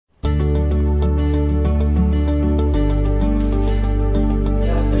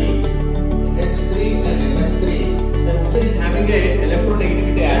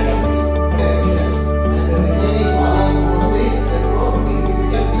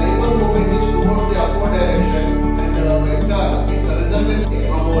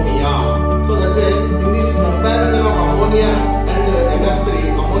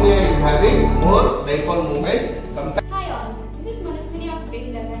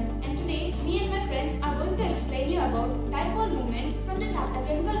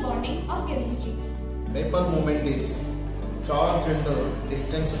Dipole moment is charge and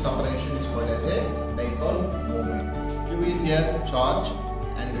distance separation is called as a dipole moment. Q is a charge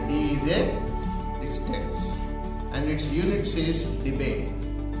and D is a distance, and its units is Dipole.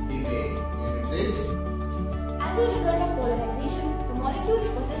 Units is. As a result of polarization, the molecules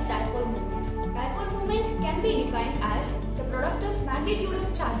possess dipole moment. Dipole moment can be defined as the product of magnitude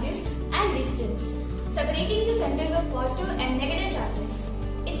of charges and distance, separating the centers of positive and negative charges.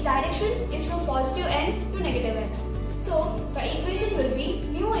 Its direction is from positive end to negative end. So, the equation will be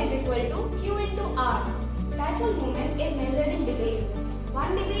mu is equal to Q into R. Dipole moment is measured in Dipole units.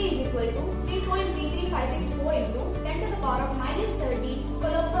 1 dB is equal to 3.33564 into 10 to the power of minus 30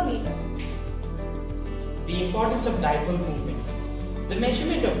 coulomb per meter. The importance of dipole movement. The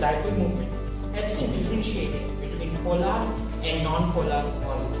measurement of dipole movement helps in differentiating between polar and non-polar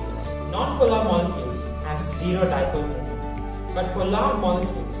molecules. Non-polar molecules have zero dipole moment, but polar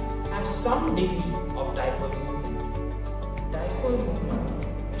molecules have some degree of dipole movement. Dipole movement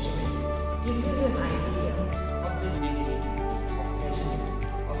measurement gives us an idea of the degree of measurement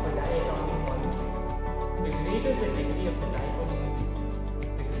of a diatomic molecule. The greater the degree of the dipole movement,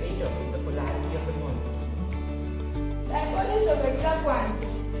 the greater the polarity of the molecule. Dipole is a vector quantity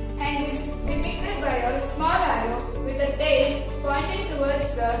and is depicted by a small arrow with a tail pointing towards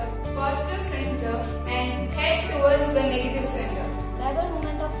the positive center and head towards the negative center. Dipole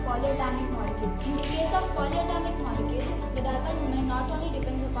moment of polyatomic molecule. In the case of polyatomic molecule, the dipole moment not only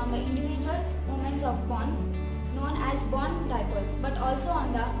depends upon the individual moments of bond known as bond dipoles, but also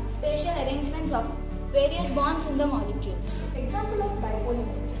on the spatial arrangements of various bonds in the molecules. Example of dipole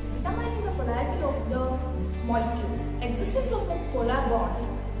moment. Determining the polarity of the molecule. Existence of a polar bond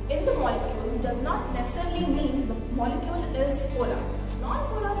in the molecules does not necessarily mean the molecule is polar.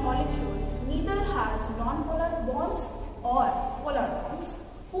 Non-polar molecules neither has non-polar bonds or polar bonds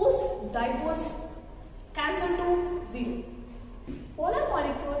whose dipoles cancel to zero. Polar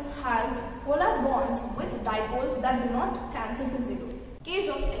molecules has polar bonds with dipoles that do not cancel to zero. Case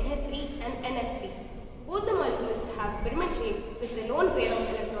of NH3 and NH3. Both the molecules have pyramid shape with a lone pair of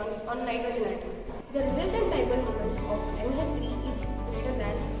electrons on nitrogen atom. The resultant dipole moment of NH3 is greater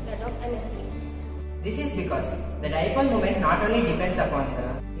than that of NH3. This is because the dipole moment not only depends upon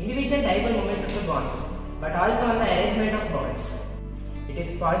the individual dipole moments of the bonds, but also on the arrangement of bonds. It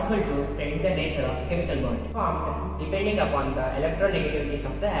is possible to predict the nature of chemical bond formed depending upon the electronegativities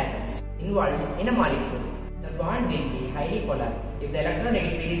of the atoms involved in a molecule. The bond will be highly polar if the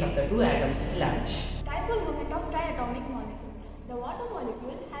electronegativities of the two atoms is large. Dipole moment of triatomic molecules. The water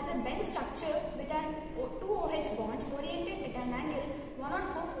molecule has a bent structure with two OH bonds oriented at an angle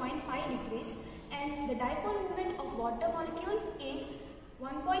 104.5 degrees, and the dipole moment of water molecule is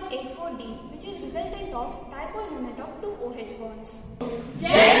 1.84 d, which is resultant of dipole moment of two OH bonds.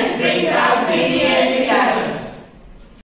 James brings out genius.